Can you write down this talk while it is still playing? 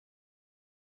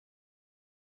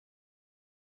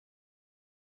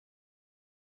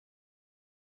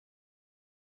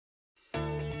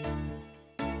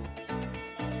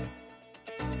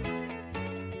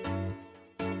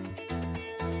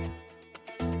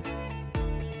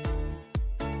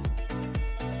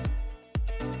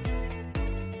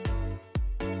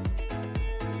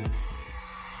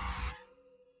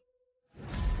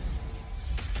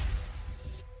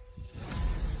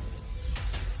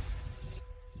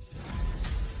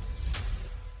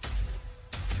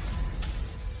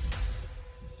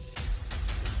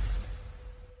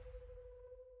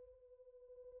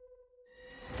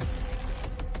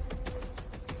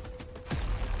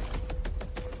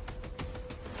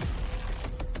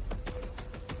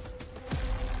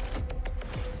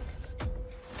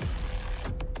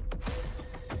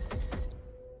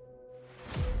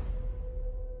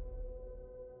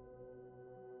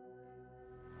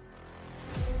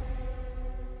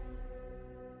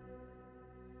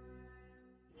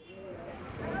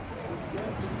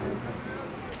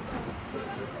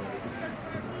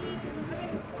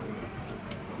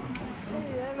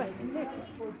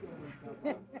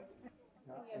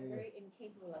very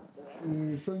incapable of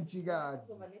doing.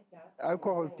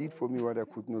 Alcohol did for me what I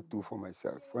could not do for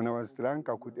myself. When I was drunk,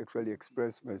 I could actually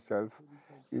express myself.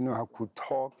 I could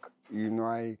talk.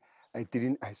 I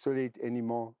didn't isolate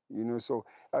anymore. So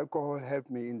alcohol helped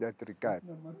me in that regard.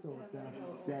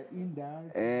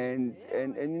 And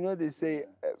they say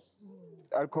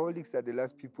alcoholics are the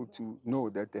last people to know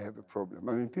that they have a problem.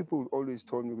 I mean, people always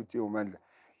told me,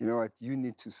 you know what, you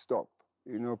need to stop.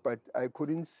 But I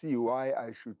couldn't see why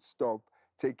I should stop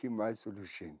taking my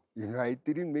solution. It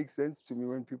didn't make sense to me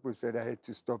when people said I had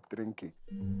to stop drinking.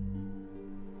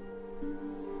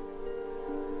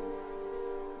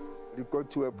 It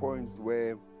got to a point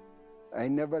where I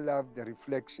never loved the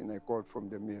reflection I got from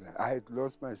the mirror. I had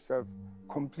lost myself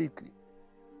completely.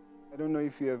 I don't know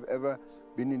if you have ever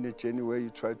been in a journey where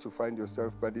you try to find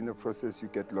yourself, but in the process you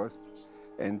get lost.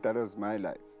 And that was my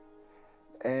life.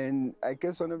 And I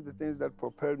guess one of the things that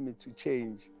propelled me to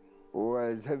change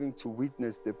was having to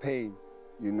witness the pain,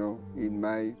 in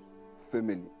my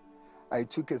family. I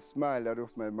took a smile out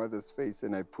of my mother's face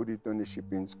and I put it on a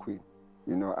shipping queen.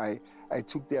 I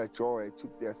took their joy, I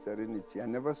took their serenity. I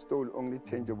never stole only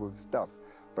tangible stuff,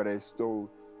 but I stole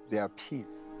their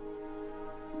peace.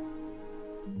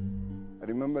 I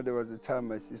remember there was a time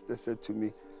my sister said to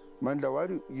me, Mandla, why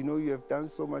you have done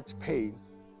so much pain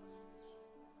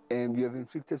and you have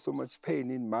inflicted so much pain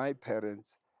in my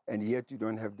parents, and yet you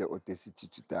don't have the audacity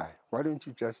to die. Why don't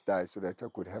you just die so that I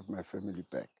could have my family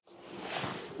back?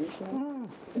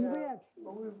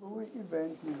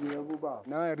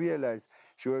 Now I realize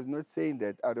she was not saying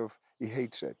that out of a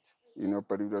hatred,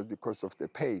 but it was because of the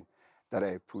pain that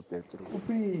I put her through.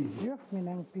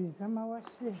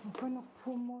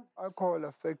 Alcohol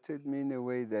affected me in a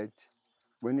way that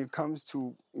when it comes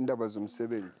to Indabazum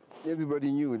Sevens,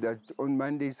 everybody knew that on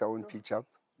Mondays I won't pitch up.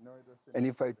 And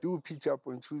if I do pitch up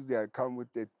on Tuesday, I come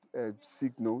with a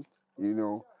sick note.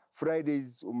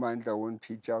 Fridays, Monday, I won't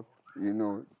pitch up.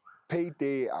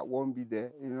 Payday, I won't be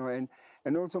there.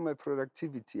 And also my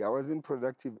productivity. I wasn't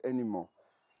productive anymore.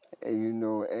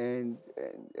 And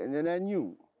then I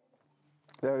knew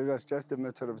that it was just a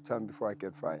matter of time before I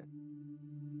get fired.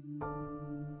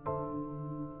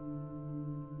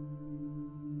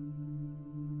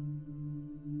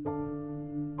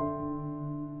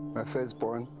 My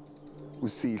firstborn,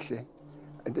 Usihle,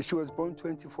 and she was born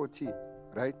 2014,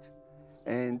 right?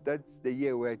 And that's the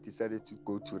year where I decided to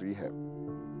go to rehab.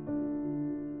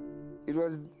 It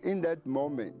was in that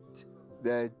moment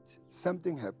that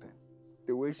something happened.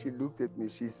 The way she looked at me,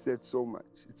 she said so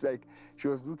much. It's like she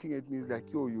was looking at me like,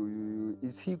 yo,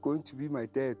 is he going to be my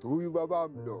dad?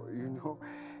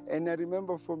 And I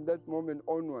remember from that moment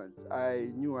onwards,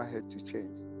 I knew I had to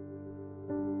change.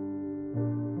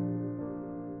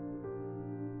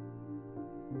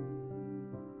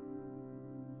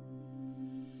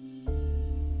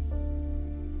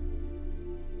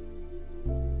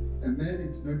 A man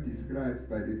is not described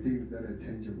by the things that are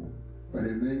tangible, but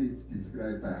a man is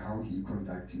described by how he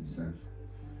conducts himself.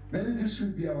 Maybe this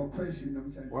should be our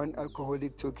question. One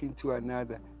alcoholic talking to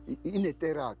another in a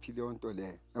therapy,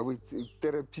 with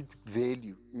therapeutic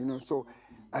value, So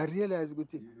I realized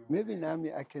maybe now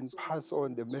I can pass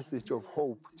on the message of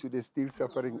hope to the still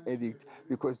suffering addict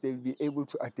because they'll be able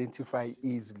to identify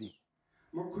easily.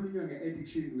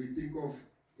 Addiction, we think of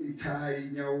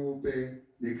Itai, Nyaope,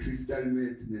 the crystal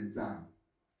meth,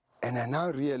 and I now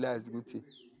realize,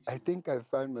 I think I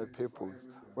found my purpose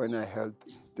when I help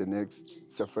the next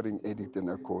suffering addict and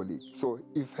alcoholic. So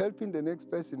if helping the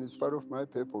next person is part of my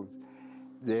purpose,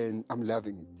 then I'm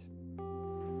loving it.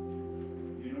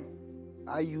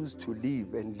 I used to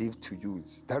live and live to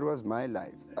use. That was my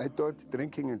life. I thought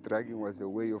drinking and drugging was a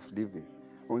way of living,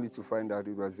 only to find out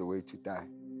it was a way to die.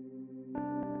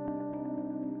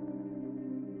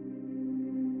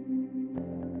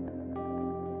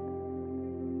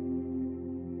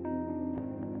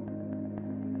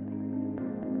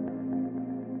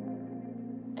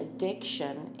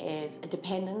 Addiction is a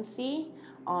dependency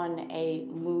on a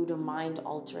mood or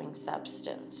mind-altering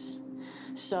substance.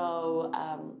 So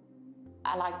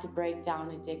I like to break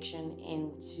down addiction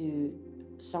into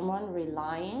someone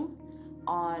relying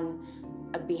on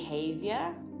a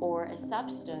behavior or a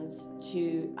substance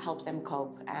to help them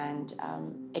cope, and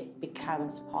it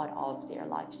becomes part of their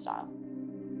lifestyle.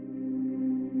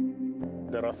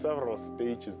 There are several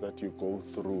stages that you go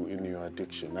through in your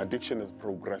addiction. Addiction is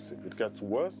progressive. It gets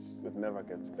worse, it never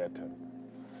gets better.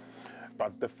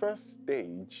 But the first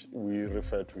stage, we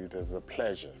refer to it as a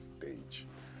pleasure stage.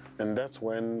 And that's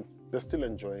when they're still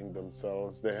enjoying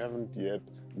themselves. They haven't yet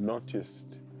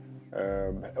noticed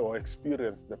or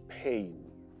experienced the pain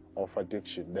of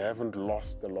addiction. They haven't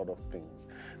lost a lot of things.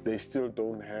 They still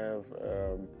don't have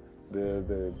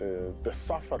the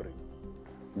suffering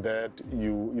that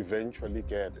you eventually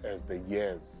get as the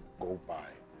years go by.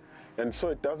 And so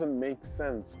it doesn't make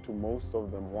sense to most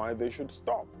of them why they should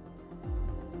stop.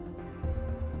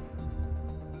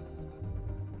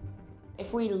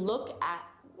 If we look at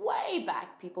way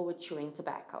back, people were chewing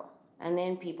tobacco, and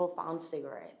then people found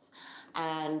cigarettes.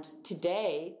 And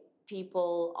today,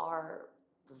 people are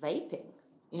vaping,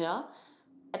 you know?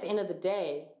 At the end of the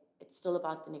day, it's still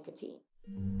about the nicotine.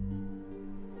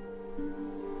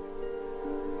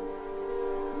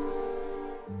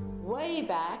 Way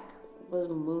back was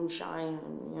moonshine,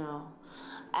 you know.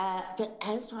 But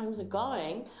as times are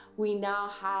going, we now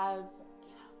have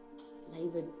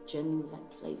flavored gins and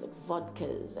flavored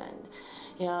vodkas, and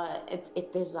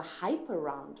there's a hype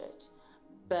around it,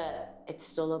 but it's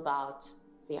still about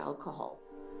the alcohol.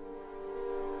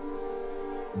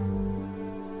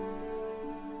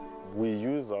 We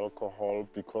use alcohol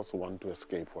because we want to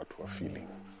escape what we're feeling,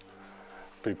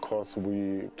 because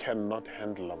we cannot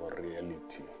handle our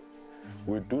reality.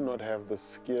 We do not have the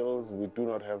skills, we do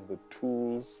not have the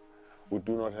tools, we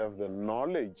do not have the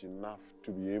knowledge enough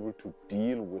to be able to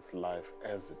deal with life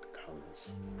as it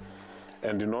comes.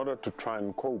 And in order to try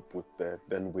and cope with that,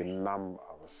 then we numb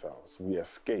ourselves. We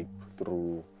escape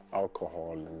through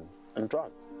alcohol and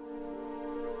drugs.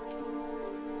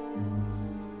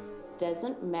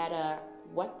 Doesn't matter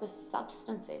what the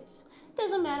substance is.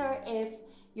 Doesn't matter if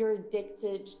you're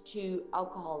addicted to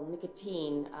alcohol,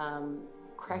 nicotine,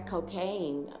 crack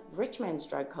cocaine, rich man's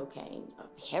drug cocaine,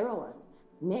 heroin,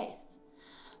 meth,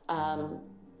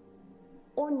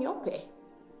 or nyope.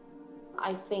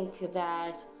 I think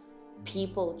that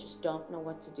people just don't know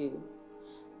what to do,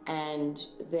 and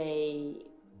they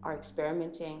are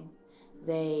experimenting.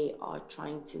 They are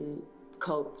trying to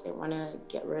cope. They want to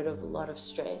get rid of a lot of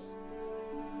stress.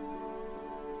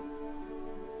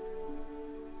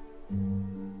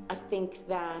 I think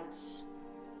that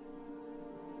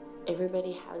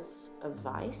everybody has a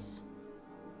vice.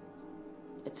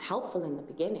 It's helpful in the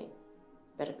beginning,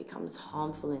 but it becomes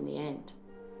harmful in the end.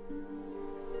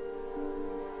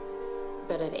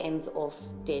 But it ends off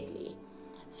deadly.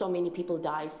 So many people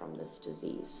die from this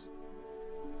disease.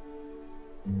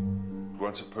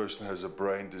 Once a person has a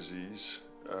brain disease,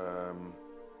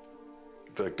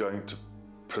 they're going to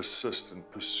persist and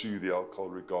pursue the alcohol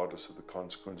regardless of the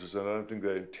consequences. And I don't think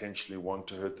they intentionally want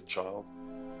to hurt the child.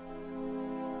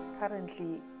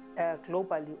 Currently,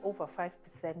 globally, over 5%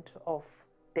 of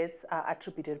deaths are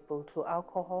attributable to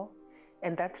alcohol,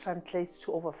 and that translates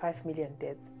to over 5 million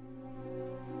deaths.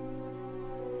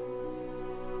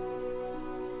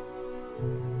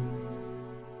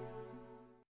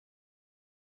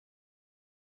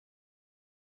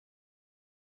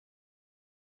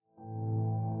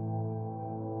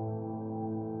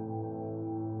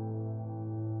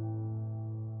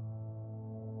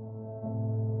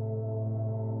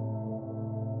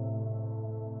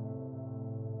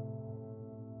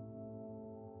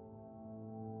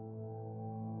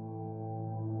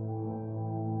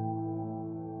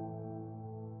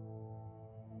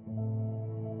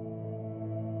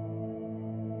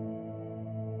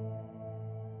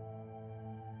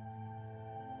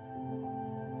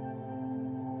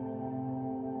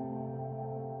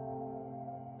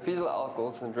 Fetal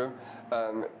alcohol syndrome,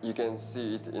 you can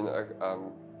see it in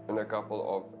a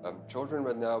couple of children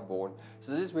when they are born.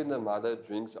 So this is when the mother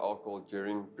drinks alcohol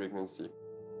during pregnancy.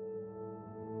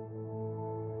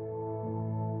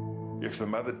 If the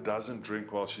mother doesn't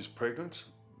drink while she's pregnant,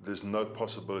 there's no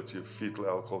possibility of fetal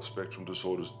alcohol spectrum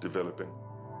disorders developing.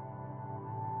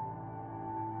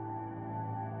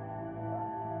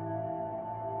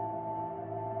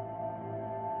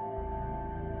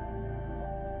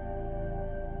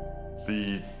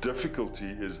 The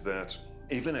difficulty is that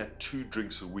even at 2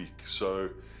 drinks a week, so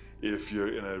if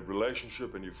you're in a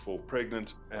relationship and you fall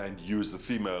pregnant and you as the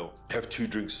female have 2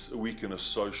 drinks a week in a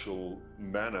social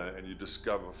manner and you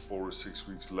discover 4 or 6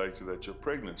 weeks later that you're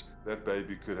pregnant, that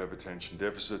baby could have attention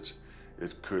deficit,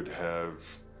 it could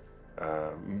have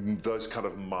those kind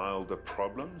of milder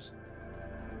problems.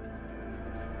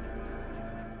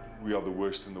 We are the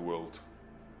worst in the world.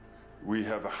 We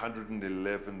have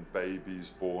 111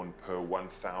 babies born per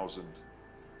 1,000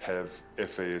 have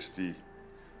FASD.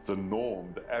 The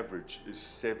norm, the average, is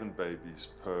 7 babies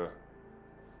per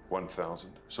 1,000.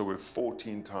 So we're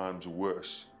 14 times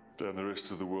worse than the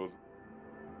rest of the world.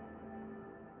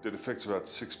 It affects about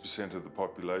 6% of the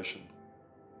population.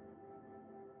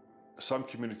 Some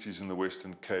communities in the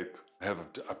Western Cape have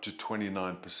up to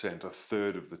 29%, a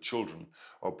third of the children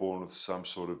are born with some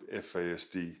sort of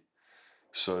FASD.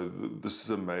 So this is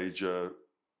a major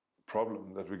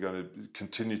problem that we're going to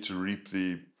continue to reap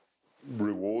the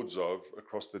rewards of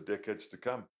across the decades to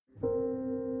come.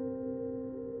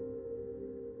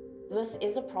 This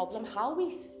is a problem. How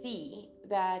we see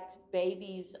that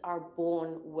babies are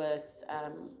born with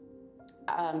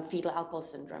fetal alcohol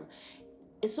syndrome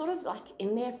is sort of like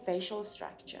in their facial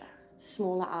structure.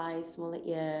 Smaller eyes, smaller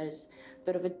ears,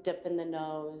 bit of a dip in the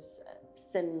nose,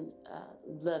 thin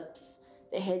lips,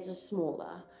 their heads are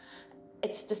smaller.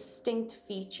 It's distinct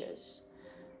features.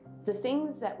 The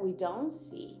things that we don't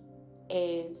see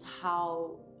is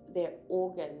how their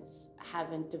organs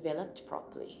haven't developed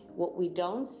properly. What we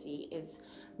don't see is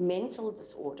mental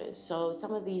disorders. So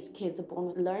some of these kids are born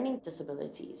with learning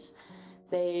disabilities.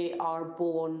 They are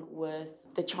born with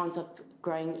the chance of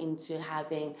growing into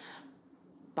having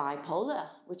bipolar,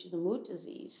 which is a mood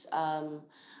disease,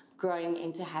 growing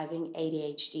into having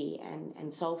ADHD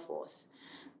and so forth.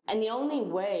 And the only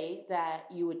way that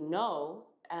you would know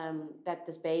that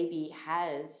this baby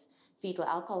has fetal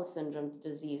alcohol syndrome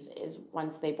disease is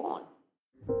once they're born.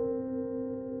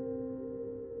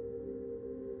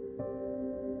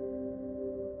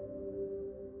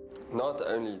 Not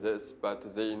only this,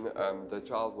 but then the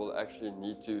child will actually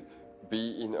need to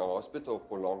be in a hospital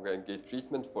for longer and get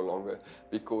treatment for longer,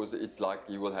 because it's like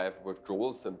he will have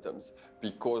withdrawal symptoms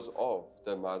because of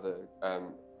the mother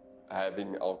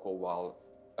having alcohol while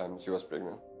she was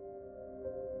pregnant.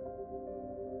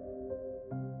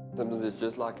 Symptoms is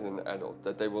just like in an adult,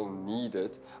 that they will need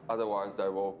it, otherwise they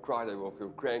will cry, they will feel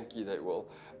cranky, they will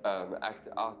act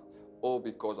out, all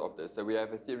because of this. So we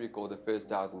have a theory called the first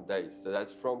 1,000 days. So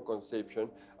that's from conception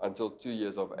until 2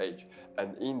 years of age.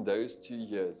 And in those 2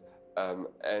 years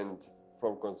and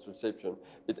from conception,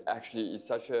 it actually is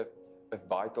such a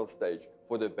vital stage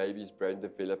for the baby's brain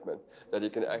development that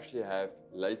it can actually have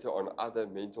later on other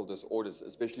mental disorders,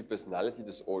 especially personality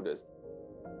disorders.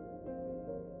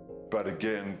 But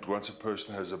again, once a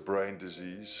person has a brain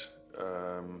disease,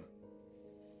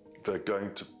 they're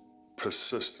going to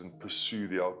persist and pursue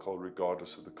the alcohol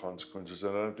regardless of the consequences.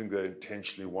 And I don't think they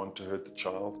intentionally want to hurt the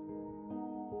child.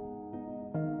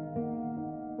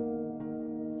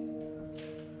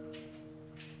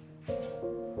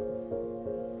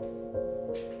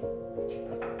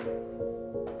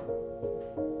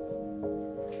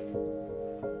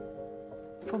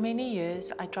 For many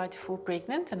years, I tried to fall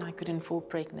pregnant and I couldn't fall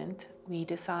pregnant. We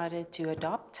decided to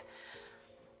adopt.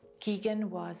 Keegan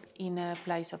was in a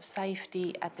place of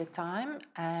safety at the time,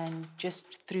 and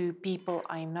just through people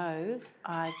I know,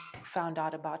 I found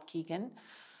out about Keegan.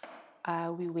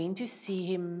 We went to see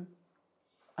him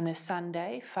on a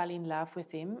Sunday, fell in love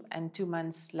with him, and 2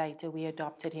 months later we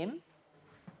adopted him.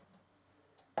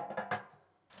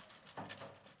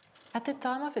 At the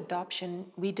time of adoption,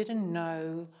 we didn't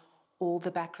know all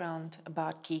the background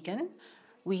about Keegan.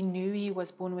 We knew he was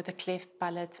born with a cleft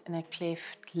palate and a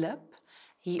cleft lip.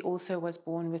 He also was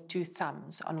born with 2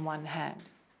 thumbs on one hand.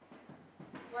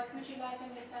 What would you like on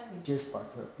your sandwich? Just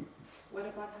butter, please. What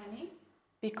about honey?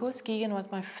 Because Keegan was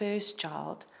my first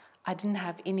child, I didn't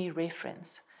have any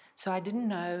reference. So I didn't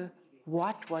know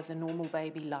what was a normal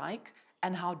baby like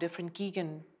and how different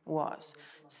Keegan was.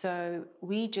 So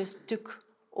we just took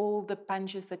all the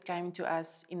punches that came to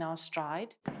us in our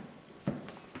stride.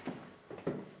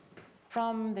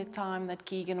 From the time that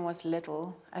Keegan was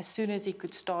little, as soon as he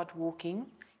could start walking,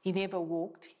 he never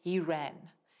walked, he ran.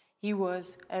 He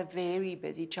was a very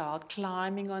busy child,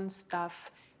 climbing on stuff.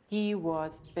 He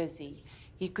was busy.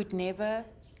 He could never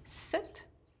sit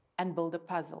and build a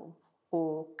puzzle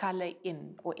or color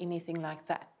in or anything like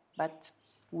that. But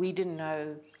we didn't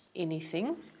know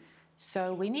anything.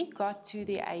 So when he got to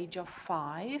the age of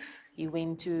 5, he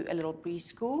went to a little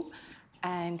preschool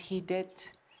and he did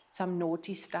some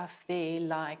naughty stuff there,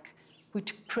 like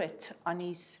put Prit on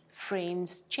his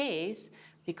friends' chairs,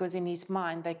 because in his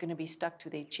mind they're going to be stuck to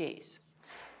their chairs.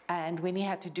 And when he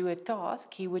had to do a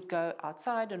task, he would go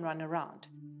outside and run around.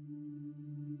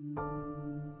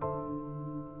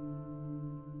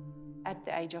 At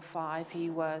the age of 5, he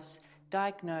was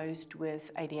diagnosed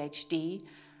with ADHD.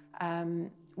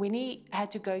 When he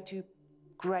had to go to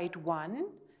grade 1,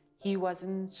 he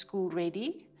wasn't school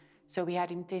ready. So we had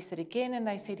him tested again and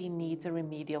they said he needs a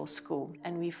remedial school.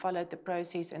 And we followed the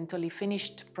process until he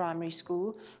finished primary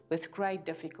school with great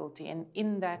difficulty. And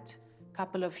in that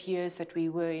couple of years that we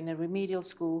were in a remedial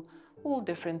school, all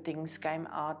different things came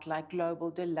out, like global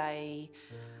delay,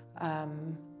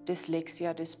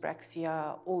 dyslexia,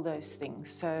 dyspraxia, all those things.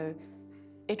 So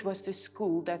it was the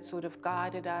school that sort of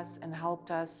guided us and helped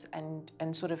us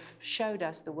and sort of showed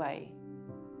us the way.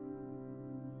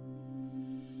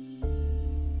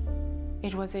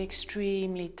 It was an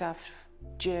extremely tough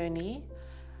journey.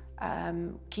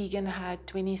 Keegan had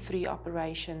 23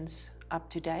 operations up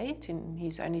to date, and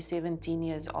he's only 17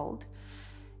 years old.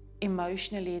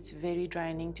 Emotionally, it's very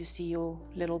draining to see your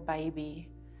little baby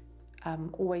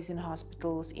always in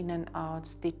hospitals, in and out,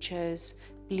 stitches,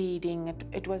 bleeding.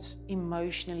 It was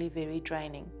emotionally very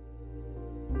draining.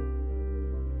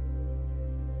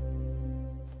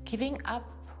 Giving up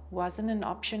wasn't an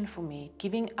option for me.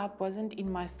 Giving up wasn't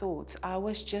in my thoughts. I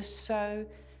was just so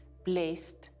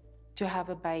blessed to have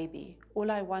a baby. All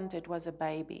I wanted was a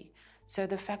baby. So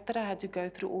the fact that I had to go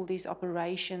through all these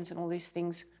operations and all these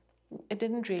things, it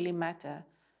didn't really matter.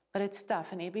 But it's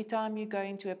tough, and every time you go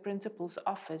into a principal's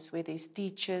office where there's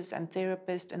teachers and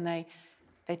therapists and they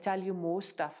tell you more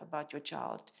stuff about your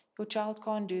child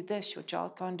can't do this, your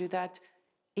child can't do that,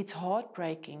 it's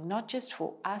heartbreaking, not just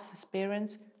for us as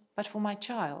parents, but for my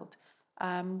child.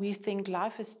 We think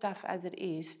life is tough as it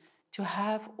is. To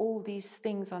have all these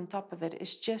things on top of it,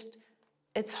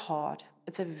 it's hard.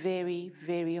 It's a very,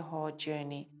 very hard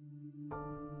journey.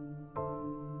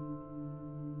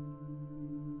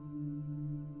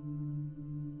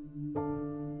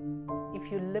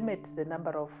 If you limit the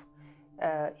number of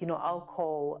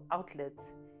alcohol outlets,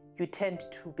 you tend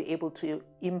to be able to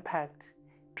impact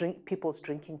people's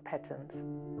drinking patterns.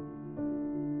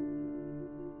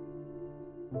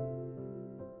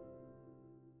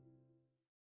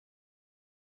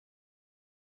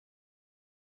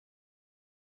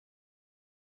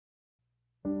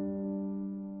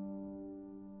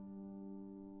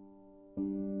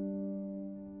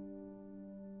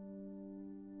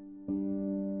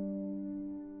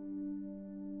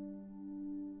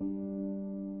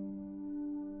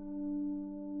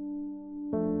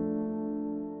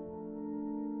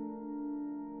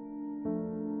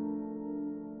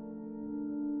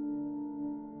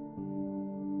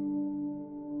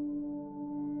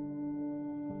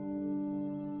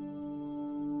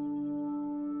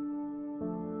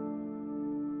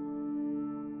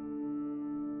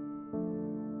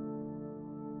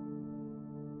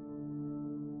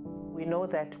 We know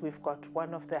that we've got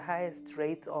one of the highest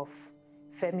rates of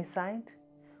femicide,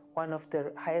 one of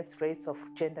the highest rates of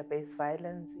gender-based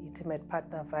violence, intimate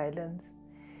partner violence.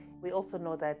 We also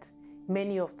know that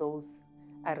many of those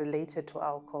are related to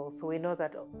alcohol. So we know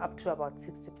that up to about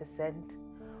 60%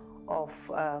 of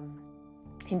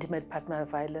intimate partner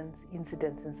violence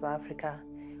incidents in South Africa,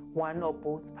 one or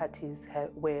both parties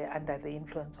were under the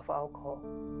influence of alcohol.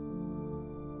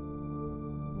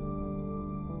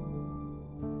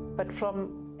 But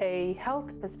from a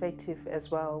health perspective as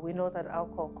well, we know that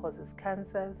alcohol causes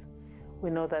cancers.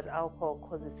 We know that alcohol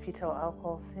causes fetal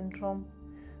alcohol syndrome.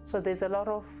 So there's a lot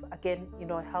of, again,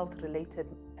 health-related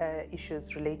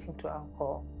issues relating to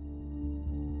alcohol.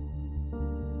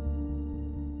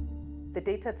 The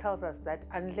data tells us that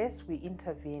unless we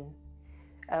intervene,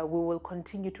 we will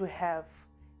continue to have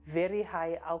very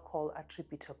high alcohol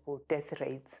attributable death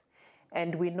rates.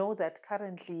 And we know that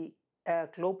currently,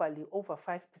 globally, over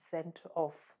 5%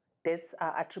 of deaths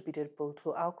are attributable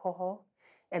to alcohol,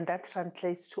 and that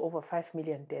translates to over 5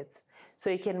 million deaths.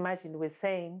 So you can imagine we're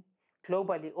saying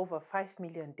globally over 5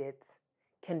 million deaths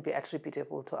can be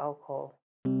attributable to alcohol.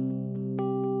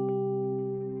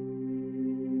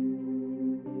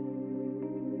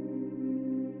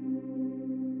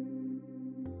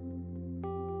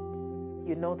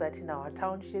 You know that in our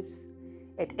townships,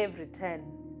 at every turn,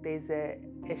 there's a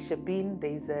shebeen,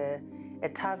 there's a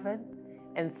tavern.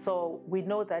 And so we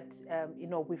know that,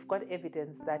 we've got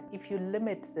evidence that if you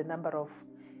limit the number of,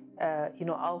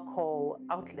 alcohol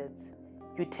outlets,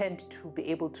 you tend to be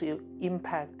able to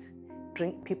impact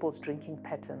people's drinking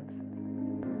patterns.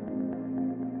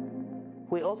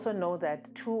 We also know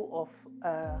that two of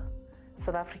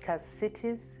South Africa's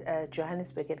cities,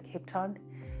 Johannesburg and Cape Town,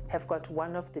 have got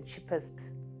one of the cheapest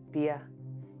beer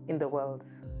in the world.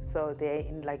 So they're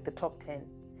in like the top 10.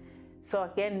 So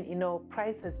again,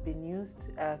 price has been used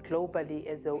globally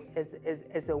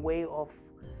as a way of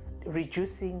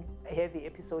reducing heavy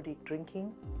episodic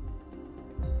drinking.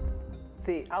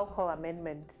 The alcohol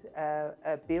amendment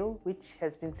bill, which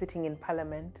has been sitting in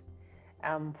Parliament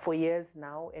for years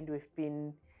now, and we've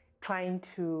been trying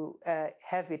to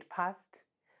have it passed,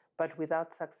 but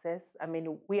without success. I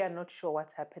mean, we are not sure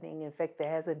what's happening. In fact,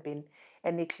 there hasn't been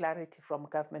any clarity from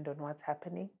government on what's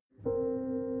happening.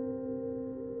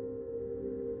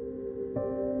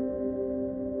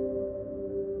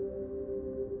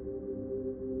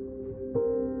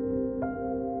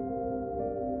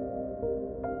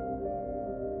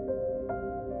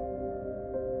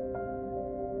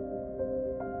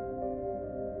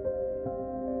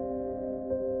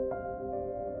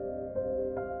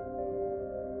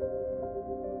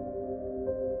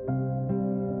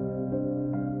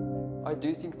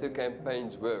 do think the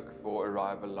campaigns work for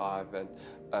Arrive Alive and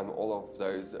all of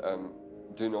those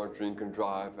do not drink and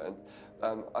drive,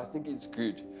 and I think it's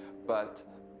good, but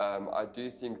I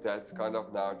do think that's kind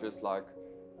of now just like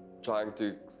trying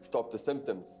to stop the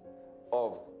symptoms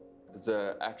of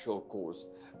the actual cause.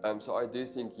 So I do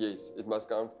think, yes, it must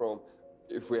come from,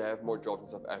 if we have more jobs in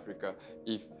South Africa,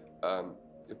 if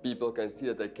people can see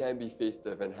that they can be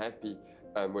festive and happy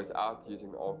without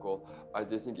using alcohol, I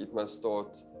do think it must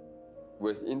start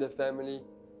within the family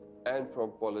and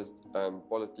from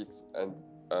politics and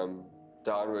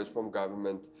downwards from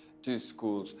government to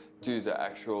schools to the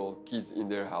actual kids in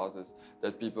their houses,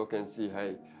 that people can see,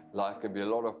 hey, life can be a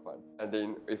lot of fun. And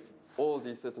then if all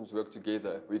these systems work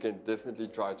together, we can definitely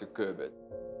try to curb it.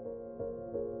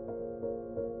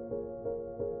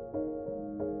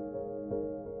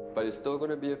 But it's still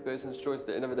going to be a person's choice at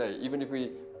the end of the day. Even if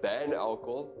we ban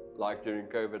alcohol, like during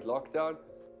COVID lockdown,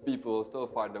 people will still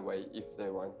find a way if they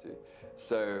want to.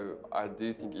 So I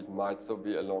do think it might still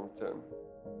be a long term.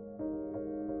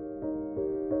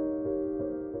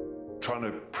 Trying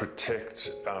to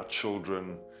protect our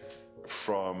children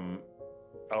from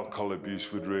alcohol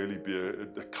abuse would really be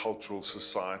a cultural,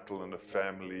 societal and a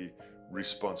family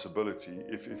responsibility.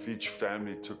 If each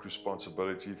family took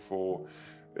responsibility for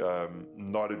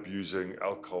not abusing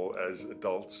alcohol as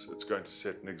adults, it's going to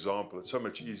set an example. It's so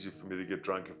much easier for me to get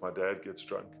drunk if my dad gets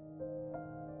drunk.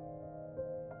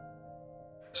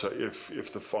 So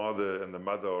if the father and the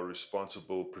mother are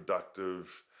responsible,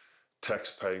 productive,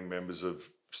 tax-paying members of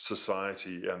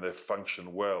society and they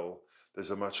function well,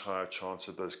 there's a much higher chance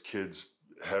that those kids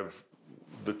have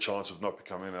the chance of not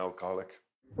becoming an alcoholic.